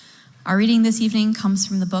Our reading this evening comes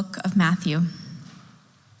from the book of Matthew.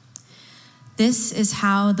 This is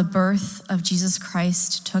how the birth of Jesus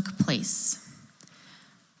Christ took place.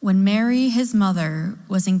 When Mary, his mother,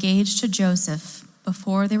 was engaged to Joseph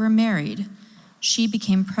before they were married, she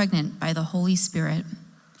became pregnant by the Holy Spirit.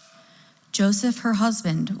 Joseph, her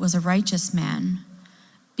husband, was a righteous man.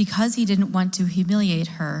 Because he didn't want to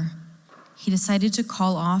humiliate her, he decided to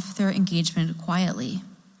call off their engagement quietly.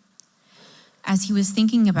 As he was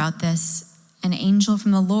thinking about this, an angel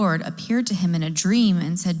from the Lord appeared to him in a dream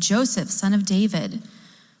and said, "Joseph, son of David,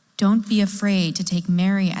 don't be afraid to take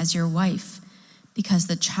Mary as your wife, because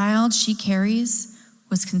the child she carries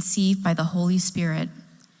was conceived by the Holy Spirit.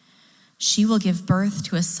 She will give birth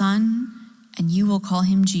to a son, and you will call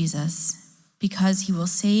him Jesus, because he will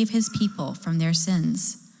save his people from their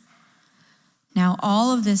sins." Now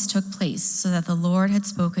all of this took place so that the Lord had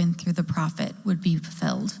spoken through the prophet would be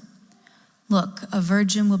fulfilled. "Look, a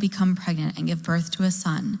virgin will become pregnant and give birth to a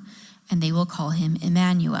son, and they will call him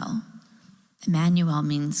Emmanuel." Emmanuel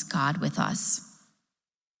means God with us.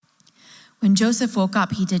 When Joseph woke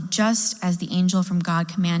up, he did just as the angel from God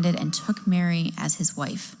commanded and took Mary as his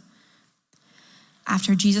wife.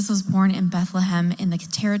 After Jesus was born in Bethlehem in the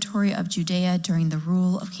territory of Judea during the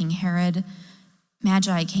rule of King Herod,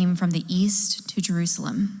 Magi came from the east to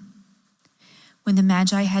Jerusalem. When the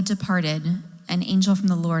Magi had departed, an angel from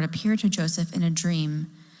the Lord appeared to Joseph in a dream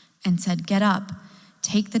and said, "Get up,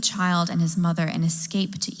 take the child and his mother and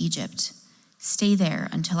escape to Egypt. Stay there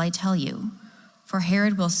until I tell you, for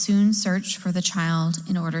Herod will soon search for the child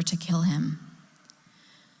in order to kill him."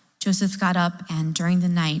 Joseph got up and during the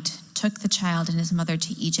night took the child and his mother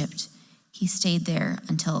to Egypt. He stayed there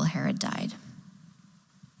until Herod died.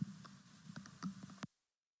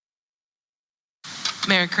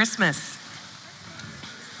 Merry Christmas.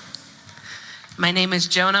 My name is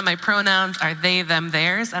Jonah. My pronouns are they, them,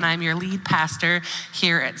 theirs, and I'm your lead pastor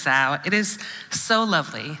here at Zao. It is so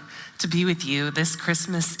lovely to be with you this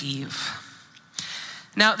Christmas Eve.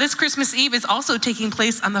 Now, this Christmas Eve is also taking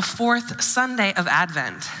place on the fourth Sunday of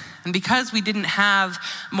Advent. And because we didn't have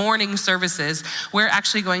morning services, we're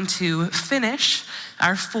actually going to finish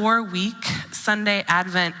our 4-week Sunday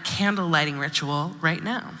Advent candle lighting ritual right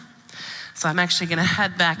now. So I'm actually gonna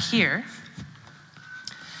head back here.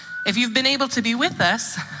 If you've been able to be with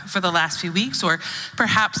us for the last few weeks, or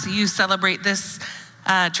perhaps you celebrate this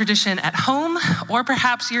tradition at home, or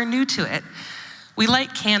perhaps you're new to it, we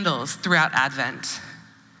light candles throughout Advent.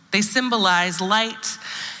 They symbolize light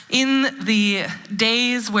in the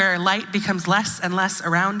days where light becomes less and less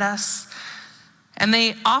around us, and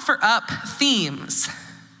they offer up themes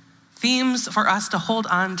for us to hold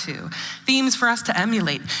on to, themes for us to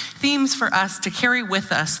emulate, themes for us to carry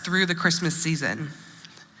with us through the Christmas season.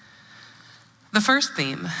 The first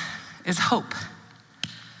theme is hope.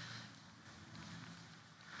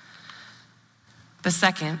 The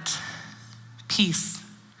second, peace.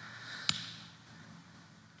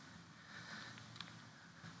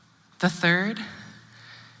 The third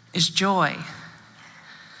is joy.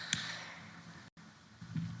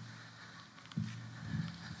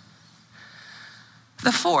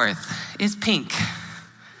 The fourth is pink.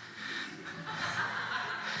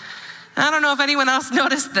 I don't know if anyone else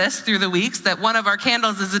noticed this through the weeks, that one of our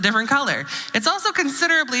candles is a different color. It's also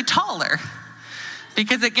considerably taller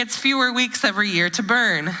because it gets fewer weeks every year to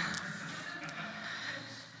burn.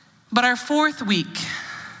 But our fourth week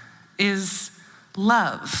is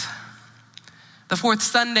love. The fourth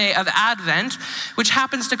Sunday of Advent, which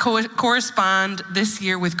happens to correspond this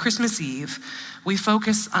year with Christmas Eve, we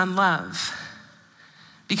focus on love.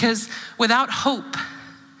 Because without hope,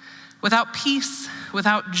 without peace,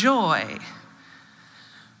 without joy,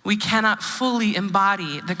 we cannot fully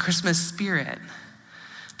embody the Christmas spirit.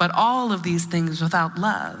 But all of these things without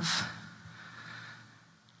love.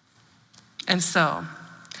 And so,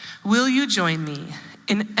 will you join me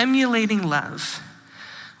in emulating love?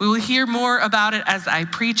 We will hear more about it as I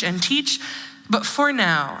preach and teach, but for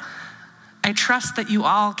now, I trust that you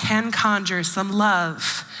all can conjure some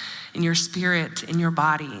love in your spirit, in your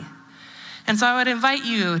body. And so I would invite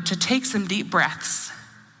you to take some deep breaths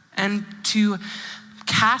and to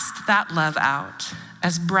cast that love out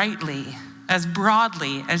as brightly, as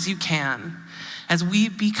broadly as you can, as we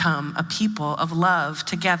become a people of love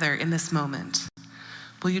together in this moment.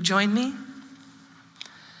 Will you join me?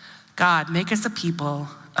 God, make us a people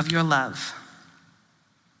of your love.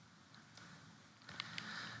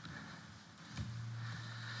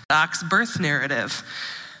 Doc's birth narrative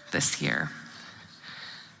this year.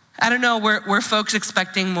 I don't know, were folks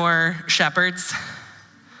expecting more shepherds?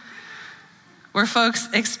 Were folks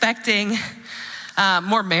expecting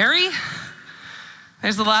more Mary?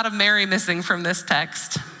 There's a lot of Mary missing from this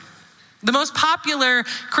text. The most popular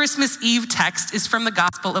Christmas Eve text is from the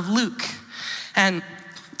Gospel of Luke. And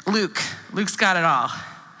Luke's got it all.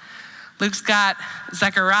 Luke's got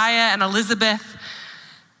Zechariah and Elizabeth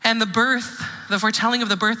and the foretelling of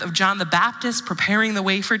the birth of John the Baptist, preparing the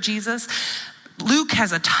way for Jesus. Luke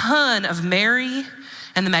has a ton of Mary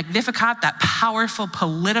and the Magnificat, that powerful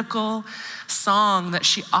political song that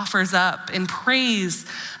she offers up in praise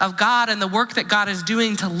of God and the work that God is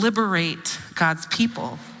doing to liberate God's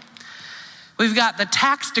people. We've got the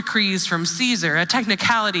tax decrees from Caesar, a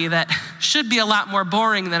technicality that should be a lot more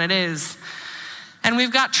boring than it is. And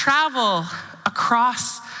we've got travel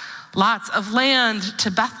across lots of land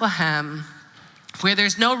to Bethlehem, where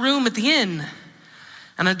there's no room at the inn,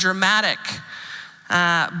 and a dramatic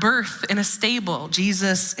birth in a stable,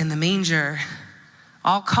 Jesus in the manger,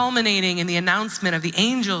 all culminating in the announcement of the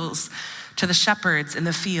angels to the shepherds in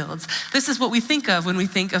the fields. This is what we think of when we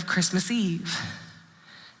think of Christmas Eve.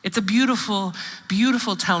 It's a beautiful,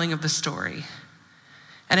 beautiful telling of the story.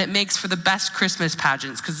 And it makes for the best Christmas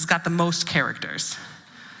pageants because it's got the most characters,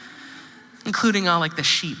 including all like the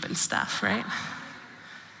sheep and stuff, right?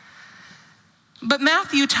 But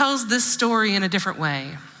Matthew tells this story in a different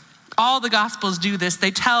way. All the Gospels do this. They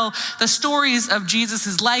tell the stories of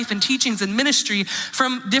Jesus' life and teachings and ministry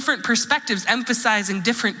from different perspectives, emphasizing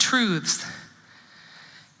different truths.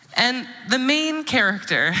 And the main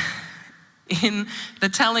character in the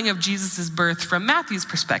telling of Jesus' birth from Matthew's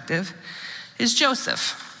perspective is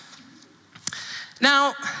Joseph.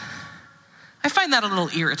 Now, I find that a little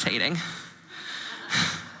irritating.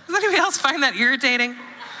 Does anybody else find that irritating?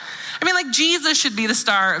 I mean, like, Jesus should be the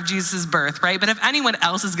star of Jesus' birth, right? But if anyone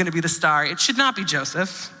else is gonna be the star, it should not be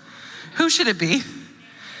Joseph. Who should it be?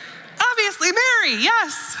 Obviously Mary,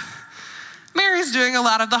 yes. Mary's doing a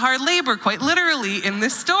lot of the hard labor, quite literally, in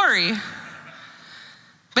this story.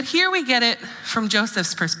 But here we get it from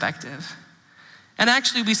Joseph's perspective. And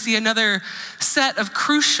actually we see another set of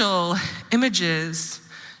crucial images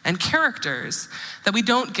and characters that we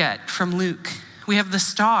don't get from Luke. We have the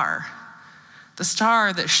star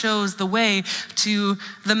that shows the way to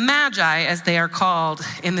the Magi, as they are called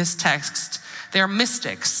in this text. They are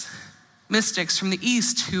mystics from the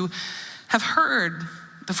East who have heard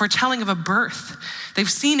the foretelling of a birth. They've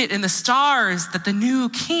seen it in the stars that the new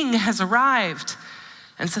king has arrived.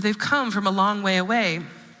 And so they've come from a long way away.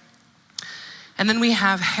 And then we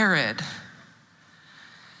have Herod,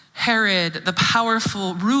 the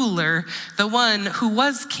powerful ruler, the one who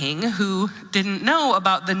was king, who didn't know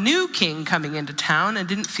about the new king coming into town and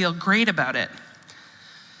didn't feel great about it.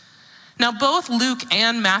 Now, both Luke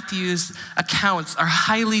and Matthew's accounts are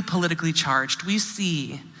highly politically charged. We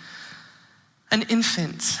see an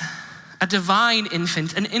infant, a divine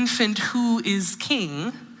infant, an infant who is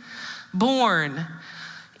king, born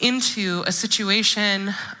into a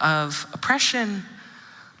situation of oppression,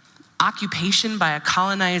 occupation by a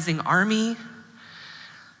colonizing army,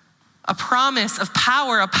 a promise of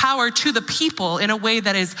power, a power to the people in a way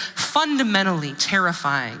that is fundamentally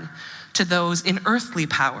terrifying to those in earthly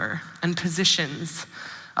power and positions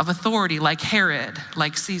of authority like Herod,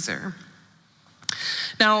 like Caesar.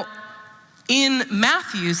 Now, in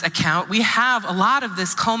Matthew's account, we have a lot of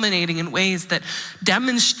this culminating in ways that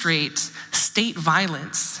demonstrate state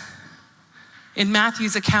violence. In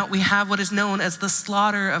Matthew's account, we have what is known as the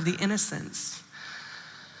slaughter of the innocents,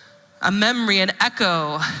 a memory, an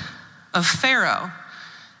echo of Pharaoh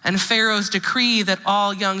and Pharaoh's decree that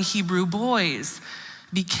all young Hebrew boys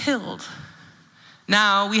be killed.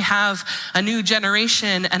 Now we have a new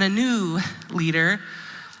generation and a new leader,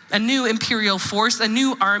 a new imperial force, a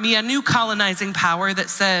new army, a new colonizing power that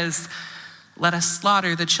says, let us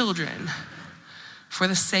slaughter the children for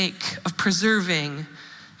the sake of preserving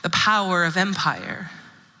the power of empire.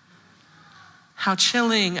 How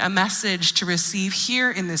chilling a message to receive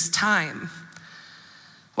here in this time.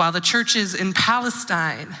 While the churches in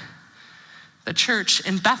Palestine, the church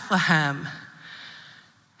in Bethlehem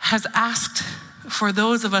has asked for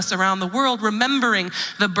those of us around the world remembering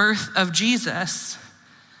the birth of Jesus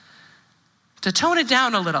to tone it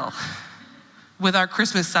down a little with our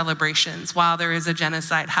Christmas celebrations while there is a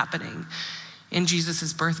genocide happening in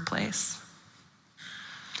Jesus' birthplace.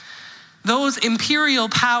 Those imperial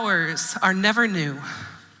powers are never new.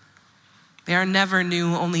 They are never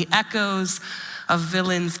new, only echoes of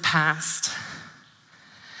villains past.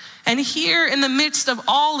 And here in the midst of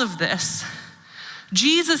all of this,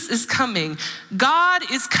 Jesus is coming. God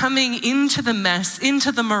is coming into the mess,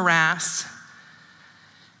 into the morass.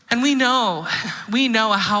 And we know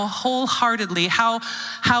how wholeheartedly, how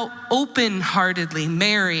open-heartedly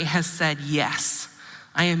Mary has said, yes,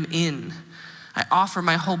 I am in. I offer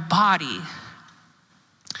my whole body.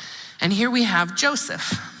 And here we have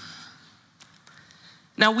Joseph.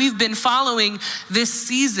 Now, we've been following this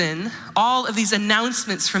season, all of these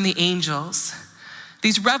announcements from the angels,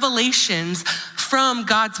 these revelations from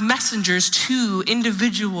God's messengers to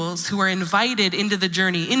individuals who are invited into the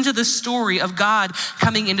journey, into the story of God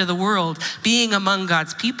coming into the world, being among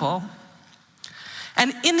God's people.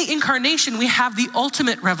 And in the incarnation, we have the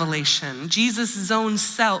ultimate revelation, Jesus' own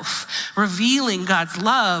self, revealing God's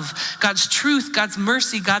love, God's truth, God's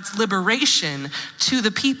mercy, God's liberation to the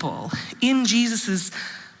people in Jesus'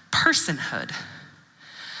 personhood.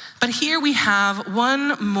 But here we have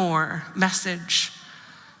one more message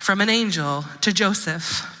from an angel to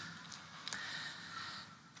Joseph.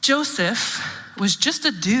 Joseph was just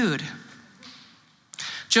a dude.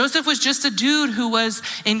 Joseph was just a dude who was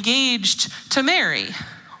engaged to Mary.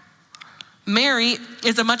 Mary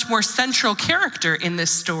is a much more central character in this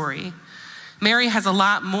story. Mary has a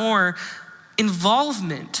lot more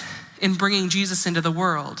involvement in bringing Jesus into the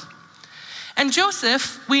world. And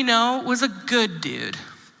Joseph, we know, was a good dude,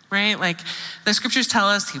 right? Like the scriptures tell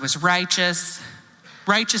us he was righteous.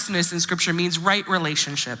 Righteousness in scripture means right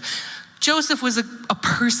relationship. Joseph was a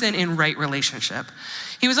person in right relationship.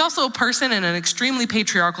 He was also a person in an extremely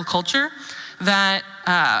patriarchal culture that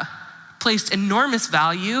placed enormous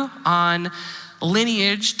value on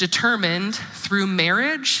lineage determined through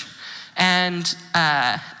marriage and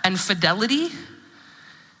fidelity,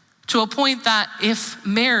 to a point that if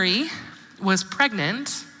Mary was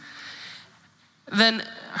pregnant, then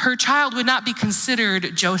her child would not be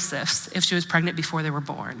considered Joseph's if she was pregnant before they were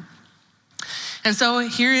born. And so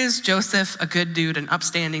here is Joseph, a good dude, an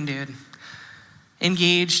upstanding dude,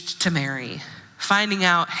 engaged to Mary, finding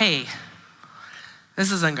out, hey,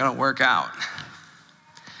 this isn't gonna work out.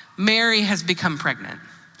 Mary has become pregnant,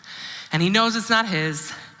 and he knows it's not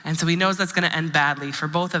his, and so he knows that's gonna end badly for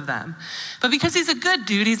both of them. But because he's a good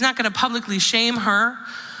dude, he's not gonna publicly shame her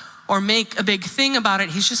or make a big thing about it.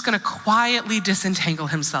 He's just gonna quietly disentangle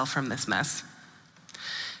himself from this mess.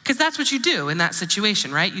 Because that's what you do in that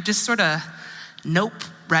situation, right? You just sort of nope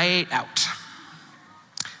right out.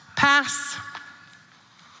 Pass.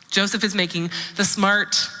 Joseph is making the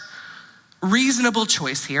smart, reasonable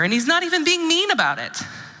choice here, and he's not even being mean about it.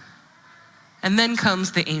 And then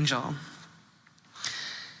comes the angel.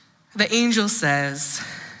 The angel says,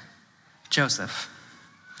 Joseph,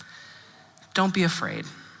 don't be afraid.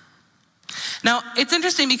 Now, it's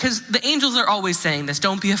interesting because the angels are always saying this,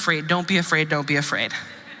 don't be afraid, don't be afraid, don't be afraid.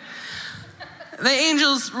 The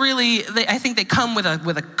angels really, I think they come with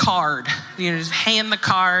a card. You know, just hand the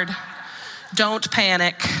card, don't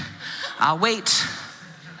panic, I'll wait.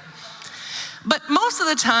 But most of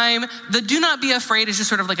the time, the do not be afraid is just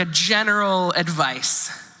sort of like a general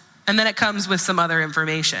advice. And then it comes with some other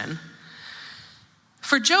information.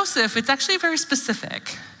 For Joseph, it's actually very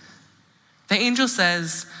specific. The angel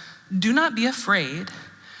says, do not be afraid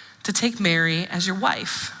to take Mary as your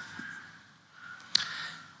wife.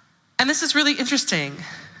 And this is really interesting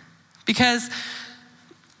because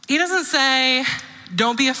he doesn't say,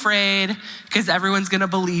 don't be afraid because everyone's gonna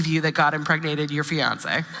believe you that God impregnated your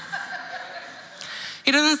fiance.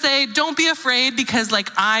 He doesn't say, don't be afraid because like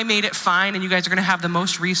I made it fine and you guys are gonna have the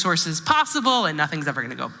most resources possible and nothing's ever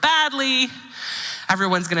gonna go badly.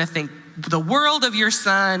 Everyone's gonna think the world of your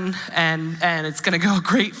son and it's gonna go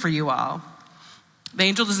great for you all. The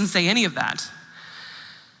angel doesn't say any of that.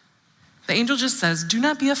 The angel just says, do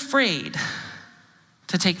not be afraid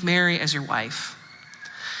to take Mary as your wife.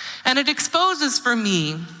 And it exposes for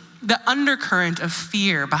me the undercurrent of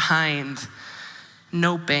fear behind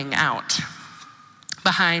noping out,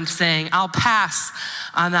 behind saying, I'll pass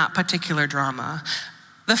on that particular drama.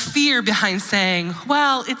 The fear behind saying,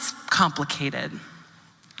 well, it's complicated.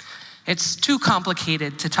 It's too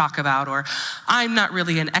complicated to talk about, or I'm not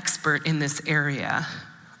really an expert in this area,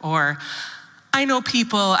 or I know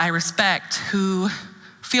people I respect who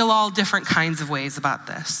feel all different kinds of ways about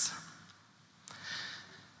this.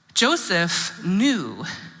 Joseph knew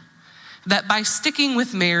that by sticking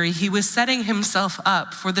with Mary, he was setting himself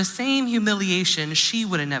up for the same humiliation she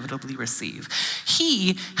would inevitably receive.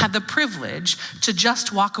 He had the privilege to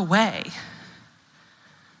just walk away.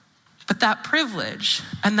 But that privilege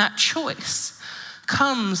and that choice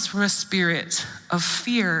comes from a spirit of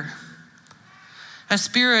fear, a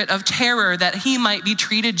spirit of terror that he might be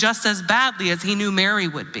treated just as badly as he knew Mary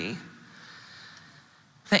would be.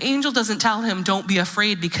 The angel doesn't tell him, don't be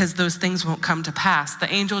afraid because those things won't come to pass. The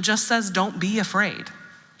angel just says, don't be afraid.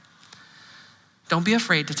 Don't be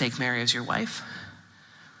afraid to take Mary as your wife.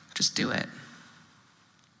 Just do it.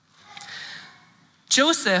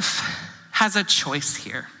 Joseph has a choice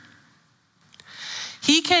here.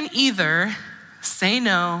 He can either say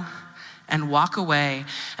no and walk away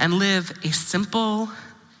and live a simple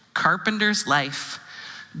carpenter's life,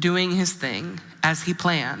 doing his thing as he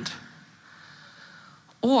planned,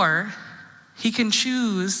 or he can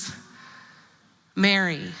choose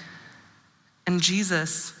Mary and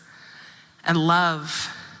Jesus and love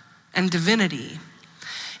and divinity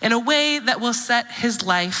in a way that will set his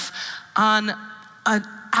life on an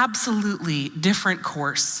absolutely different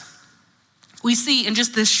course. We see in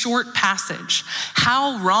just this short passage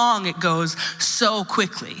how wrong it goes so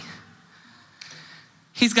quickly.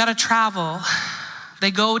 He's got to travel.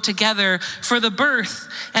 They go together for the birth,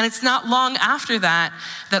 and it's not long after that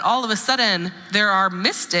that all of a sudden there are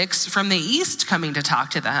mystics from the east coming to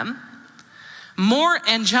talk to them, more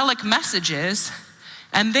angelic messages,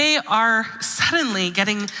 and they are suddenly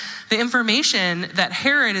getting the information that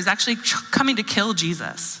Herod is actually coming to kill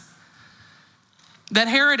Jesus. That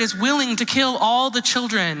Herod is willing to kill all the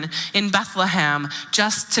children in Bethlehem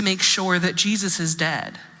just to make sure that Jesus is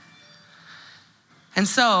dead. And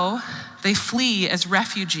so they flee as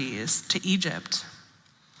refugees to Egypt.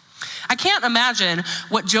 I can't imagine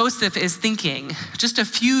what Joseph is thinking just a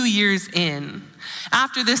few years in,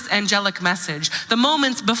 after this angelic message, the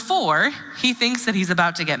moments before he thinks that he's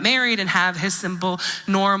about to get married and have his simple,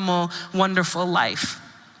 normal, wonderful life.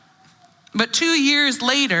 But 2 years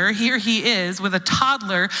later, here he is with a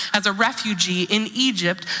toddler as a refugee in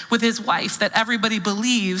Egypt with his wife that everybody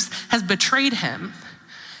believes has betrayed him.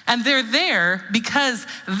 And they're there because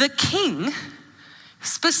the king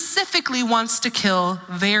specifically wants to kill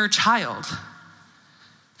their child.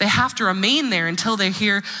 They have to remain there until they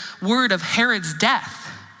hear word of Herod's death,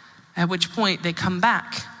 at which point they come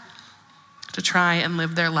back to try and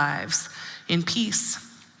live their lives in peace.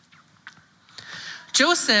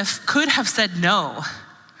 Joseph could have said no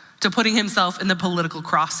to putting himself in the political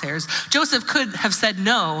crosshairs. Joseph could have said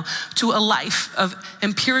no to a life of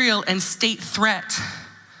imperial and state threat.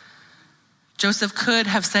 Joseph could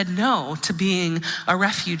have said no to being a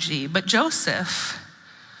refugee, but Joseph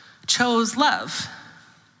chose love.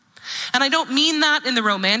 And I don't mean that in the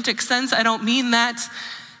romantic sense. I don't mean that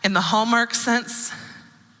in the Hallmark sense.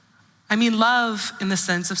 I mean love in the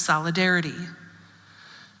sense of solidarity.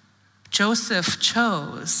 Joseph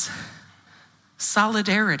chose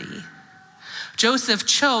solidarity. Joseph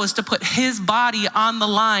chose to put his body on the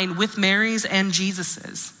line with Mary's and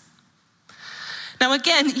Jesus's. Now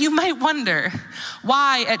again, you might wonder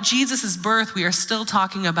why at Jesus' birth we are still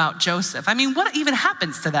talking about Joseph. I mean, what even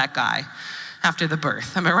happens to that guy after the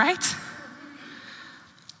birth? Am I right?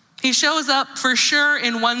 He shows up for sure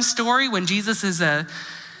in one story when Jesus is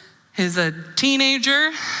a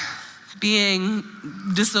teenager being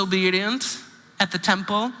disobedient at the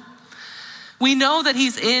temple. We know that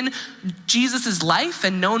he's in Jesus' life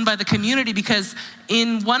and known by the community because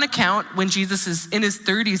in one account, when Jesus is in his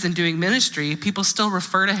 30s and doing ministry, people still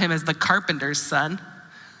refer to him as the carpenter's son.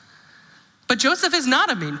 But Joseph is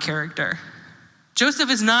not a main character.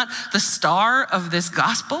 Joseph is not the star of this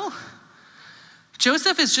gospel.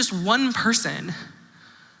 Joseph is just one person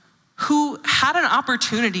who had an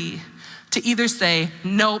opportunity to either say,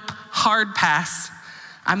 nope, hard pass,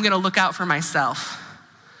 I'm gonna look out for myself.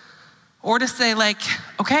 Or to say like,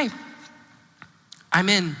 okay, I'm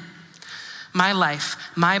in. My life,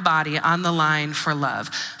 my body on the line for love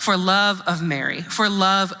of Mary, for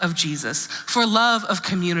love of Jesus, for love of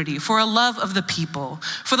community, for a love of the people,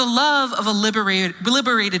 for the love of a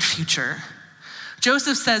liberated future.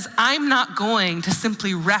 Joseph says, I'm not going to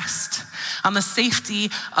simply rest on the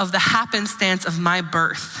safety of the happenstance of my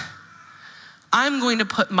birth. I'm going to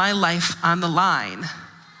put my life on the line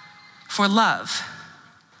for love.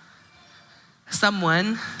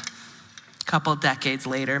 Someone, a couple decades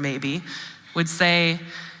later maybe, would say,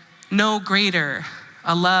 no greater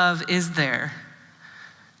a love is there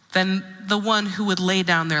than the one who would lay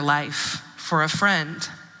down their life for a friend.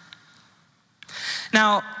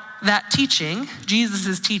 Now, that teaching,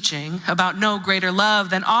 Jesus' teaching about no greater love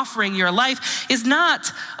than offering your life is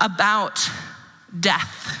not about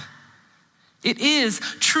death. It is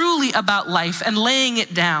truly about life and laying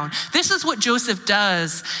it down. This is what Joseph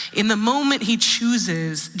does in the moment he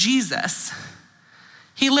chooses Jesus.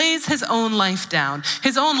 He lays his own life down,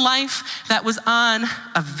 his own life that was on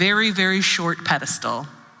a very, very short pedestal.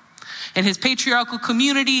 In his patriarchal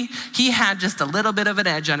community, he had just a little bit of an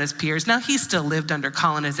edge on his peers. Now, he still lived under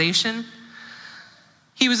colonization.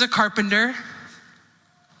 He was a carpenter,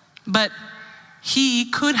 but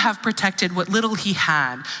he could have protected what little he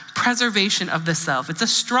had, preservation of the self. It's a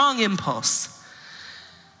strong impulse.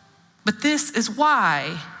 But this is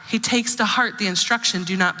why he takes to heart the instruction,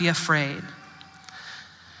 do not be afraid.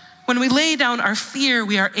 When we lay down our fear,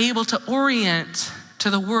 we are able to orient to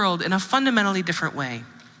the world in a fundamentally different way.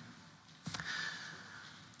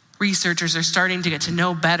 Researchers are starting to get to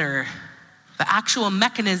know better the actual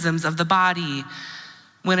mechanisms of the body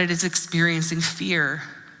when it is experiencing fear.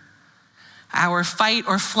 Our fight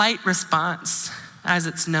or flight response, as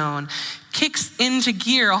it's known, kicks into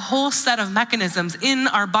gear a whole set of mechanisms in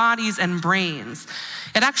our bodies and brains.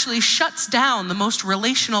 It actually shuts down the most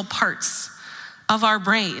relational parts of our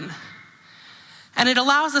brain. And it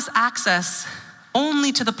allows us access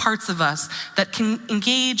only to the parts of us that can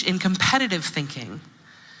engage in competitive thinking.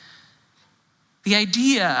 The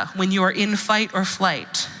idea when you are in fight or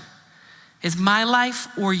flight is my life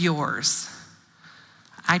or yours.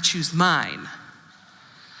 I choose mine.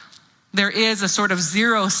 There is a sort of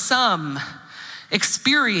zero-sum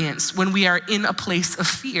experience when we are in a place of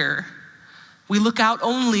fear. We look out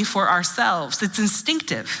only for ourselves. It's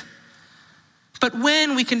instinctive. But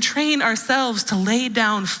when we can train ourselves to lay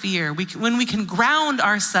down fear, when we can ground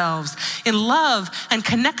ourselves in love and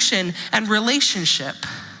connection and relationship,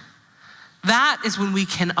 that is when we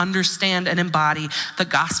can understand and embody the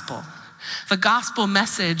gospel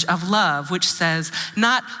message of love, which says,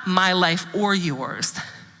 not my life or yours,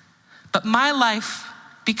 but my life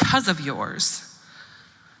because of yours.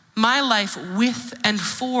 My life with and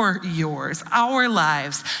for yours, our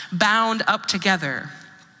lives bound up together.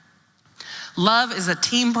 Love is a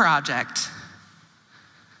team project.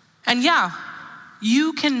 And yeah,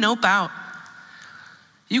 you can nope out.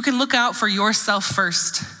 You can look out for yourself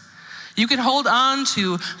first. You can hold on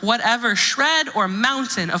to whatever shred or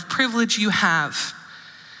mountain of privilege you have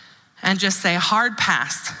and just say hard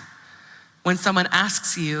pass when someone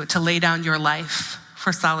asks you to lay down your life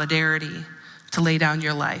for solidarity, to lay down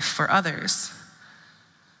your life for others.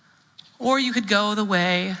 Or you could go the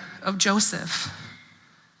way of Joseph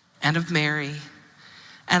and of Mary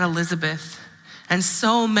and Elizabeth and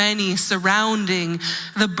so many surrounding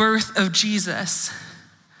the birth of Jesus.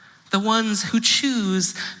 The ones who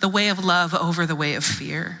choose the way of love over the way of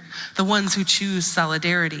fear. The ones who choose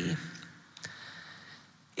solidarity.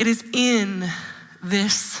 It is in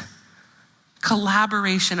this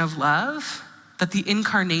collaboration of love that the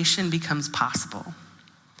incarnation becomes possible.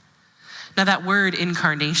 Now that word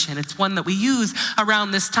incarnation, it's one that we use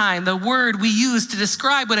around this time. The word we use to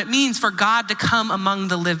describe what it means for God to come among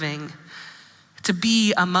the living, to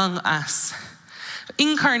be among us.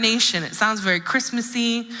 Incarnation, it sounds very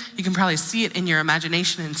Christmassy. You can probably see it in your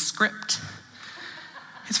imagination in script.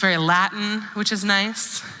 It's very Latin, which is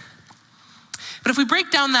nice. But if we break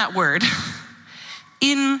down that word,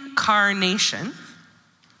 incarnation,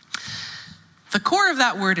 the core of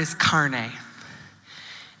that word is carne.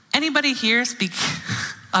 Anybody here speak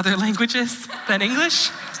other languages than English?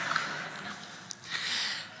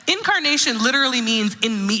 Incarnation literally means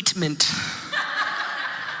enmeatment.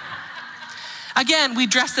 Again, we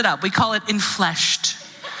dress it up. We call it enfleshed.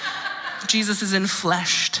 Jesus is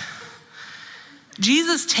enfleshed.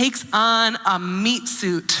 Jesus takes on a meat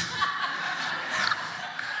suit.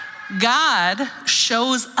 God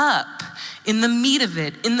shows up in the meat of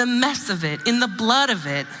it, in the mess of it, in the blood of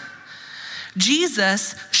it.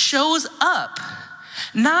 Jesus shows up,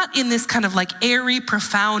 not in this kind of like airy,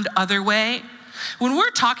 profound other way. When we're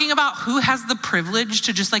talking about who has the privilege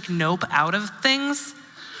to just like nope out of things,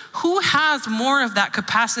 who has more of that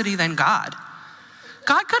capacity than God?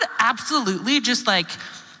 God could absolutely just like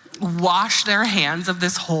wash their hands of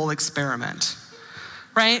this whole experiment,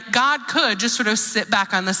 right? God could just sort of sit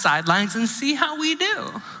back on the sidelines and see how we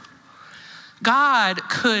do. God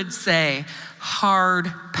could say,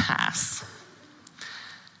 hard pass.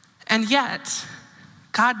 And yet,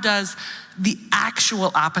 God does the actual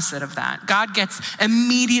opposite of that. God gets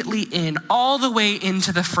immediately in, all the way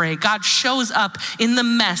into the fray. God shows up in the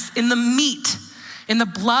mess, in the meat, in the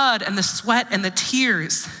blood and the sweat and the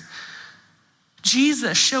tears.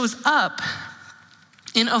 Jesus shows up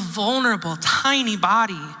in a vulnerable, tiny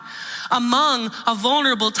body, among a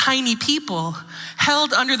vulnerable, tiny people,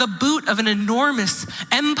 held under the boot of an enormous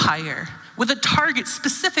empire, with a target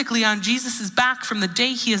specifically on Jesus' back from the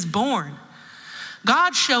day he is born.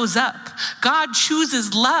 God shows up. God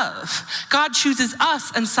chooses love. God chooses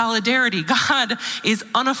us and solidarity. God is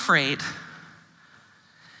unafraid.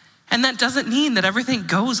 And that doesn't mean that everything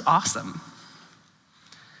goes awesome.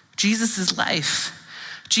 Jesus' life,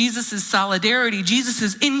 Jesus' solidarity,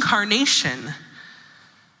 Jesus' incarnation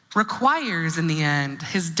requires in the end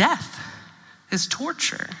his death, his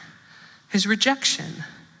torture, his rejection.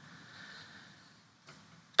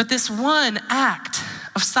 But this one act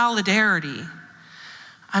of solidarity,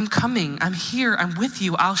 I'm coming, I'm here, I'm with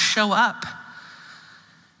you, I'll show up,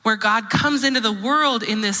 where God comes into the world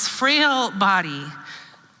in this frail body.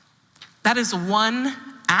 That is one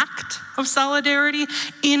act of solidarity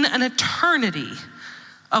in an eternity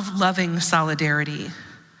of loving solidarity.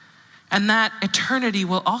 And that eternity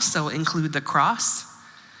will also include the cross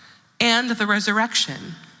and the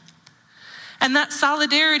resurrection. And that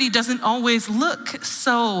solidarity doesn't always look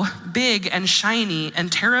so big and shiny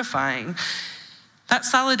and terrifying. That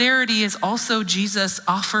solidarity is also Jesus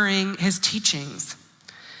offering his teachings.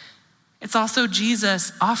 It's also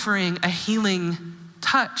Jesus offering a healing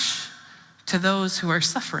touch to those who are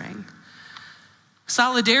suffering.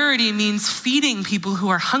 Solidarity means feeding people who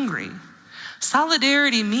are hungry.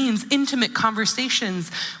 Solidarity means intimate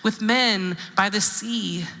conversations with men by the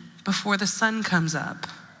sea before the sun comes up.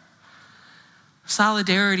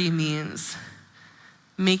 Solidarity means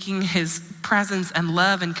making his presence and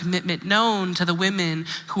love and commitment known to the women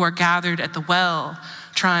who are gathered at the well,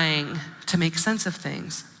 trying to make sense of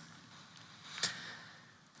things.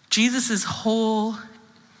 Jesus' whole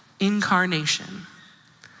incarnation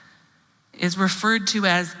is referred to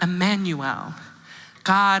as Emmanuel,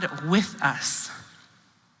 God with us.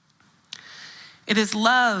 It is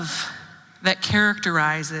love that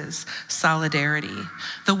characterizes solidarity,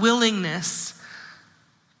 the willingness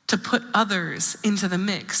to put others into the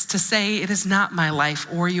mix, to say it is not my life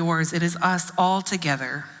or yours, it is us all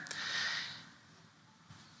together.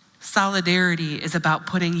 Solidarity is about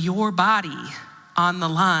putting your body on the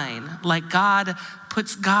line, like God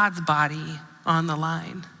puts God's body on the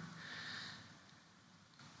line.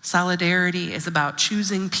 Solidarity is about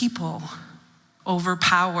choosing people over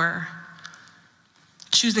power,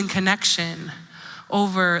 choosing connection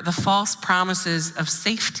over the false promises of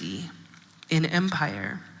safety in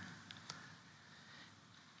empire.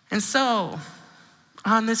 And so,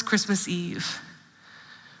 on this Christmas Eve,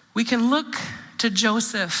 we can look to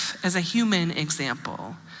Joseph as a human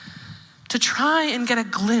example to try and get a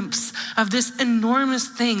glimpse of this enormous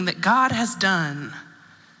thing that God has done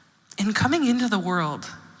in coming into the world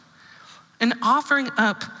and offering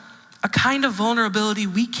up a kind of vulnerability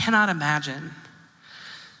we cannot imagine.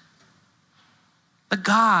 The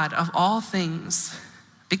God of all things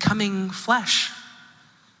becoming flesh,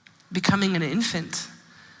 becoming an infant,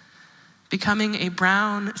 becoming a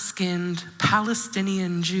brown-skinned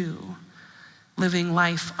Palestinian Jew, living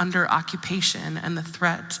life under occupation and the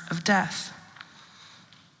threat of death.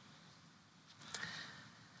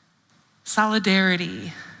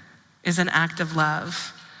 Solidarity is an act of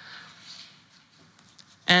love,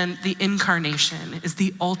 and the incarnation is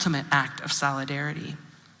the ultimate act of solidarity.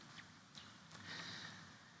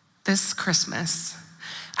 This Christmas,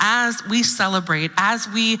 as we celebrate, as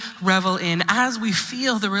we revel in, as we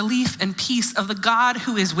feel the relief and peace of the God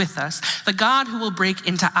who is with us, the God who will break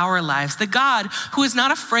into our lives, the God who is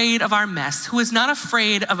not afraid of our mess, who is not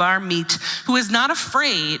afraid of our meat, who is not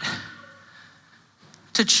afraid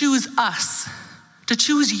to choose us, to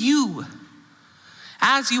choose you.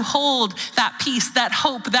 As you hold that peace, that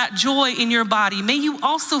hope, that joy in your body, may you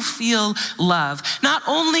also feel love. Not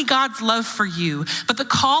only God's love for you, but the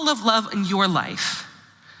call of love in your life.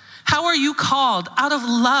 How are you called out of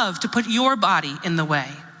love to put your body in the way?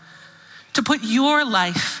 To put your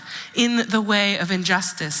life in the way of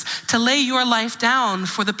injustice, to lay your life down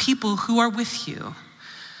for the people who are with you.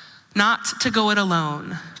 Not to go it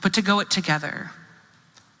alone, but to go it together.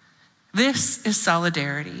 This is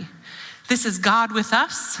solidarity. This is God with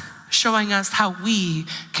us, showing us how we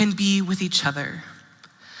can be with each other.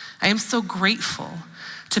 I am so grateful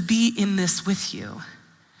to be in this with you.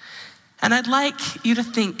 And I'd like you to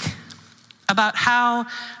think about how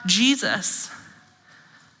Jesus,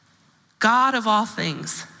 God of all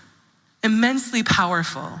things, immensely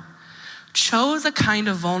powerful, chose a kind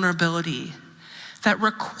of vulnerability that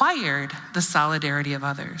required the solidarity of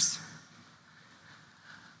others.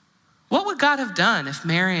 What would God have done if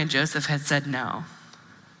Mary and Joseph had said no?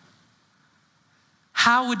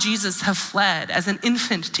 How would Jesus have fled as an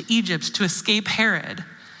infant to Egypt to escape Herod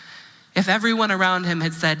if everyone around him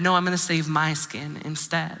had said, no, I'm going to save my skin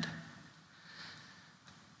instead?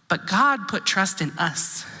 But God put trust in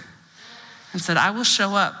us and said, I will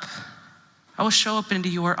show up. I will show up into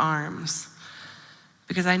your arms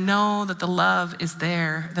because I know that the love is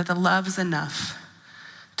there, that the love is enough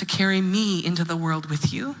to carry me into the world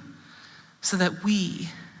with you, so that we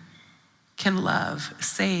can love,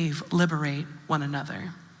 save, liberate one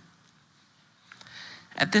another.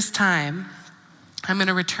 At this time, I'm going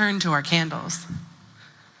to return to our candles.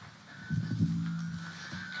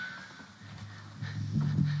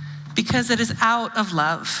 Because it is out of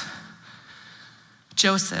love,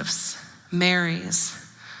 Joseph's, Mary's,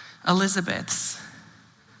 Elizabeth's,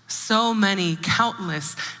 So many,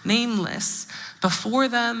 countless, nameless, before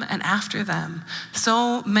them and after them.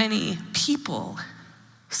 So many people,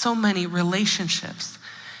 so many relationships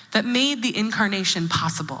that made the incarnation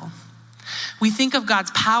possible. We think of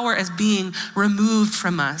God's power as being removed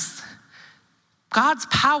from us. God's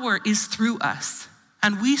power is through us,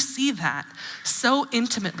 and we see that so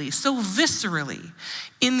intimately, so viscerally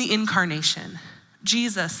in the incarnation.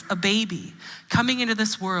 Jesus, a baby, coming into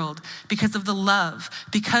this world because of the love,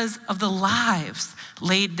 because of the lives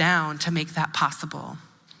laid down to make that possible.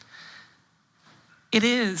 It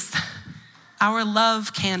is our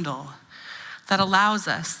love candle that allows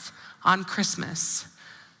us on Christmas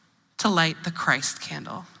to light the Christ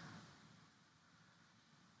candle.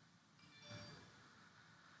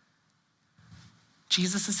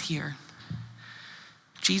 Jesus is here.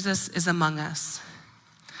 Jesus is among us.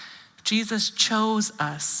 Jesus chose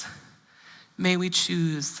us. May we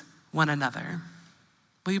choose one another.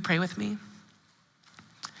 Will you pray with me?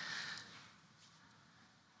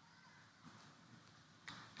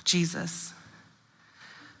 Jesus,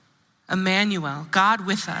 Emmanuel, God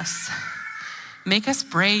with us, make us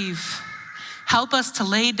brave. Help us to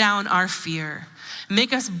lay down our fear.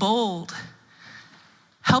 Make us bold.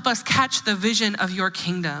 Help us catch the vision of your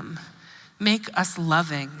kingdom. Make us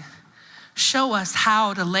loving. Show us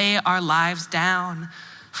how to lay our lives down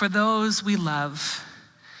for those we love.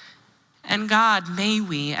 And God, may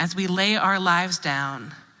we, as we lay our lives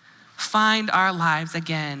down, find our lives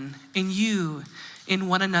again in you, in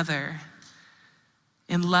one another,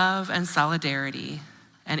 in love and solidarity,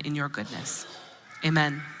 and in your goodness.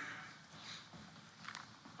 Amen.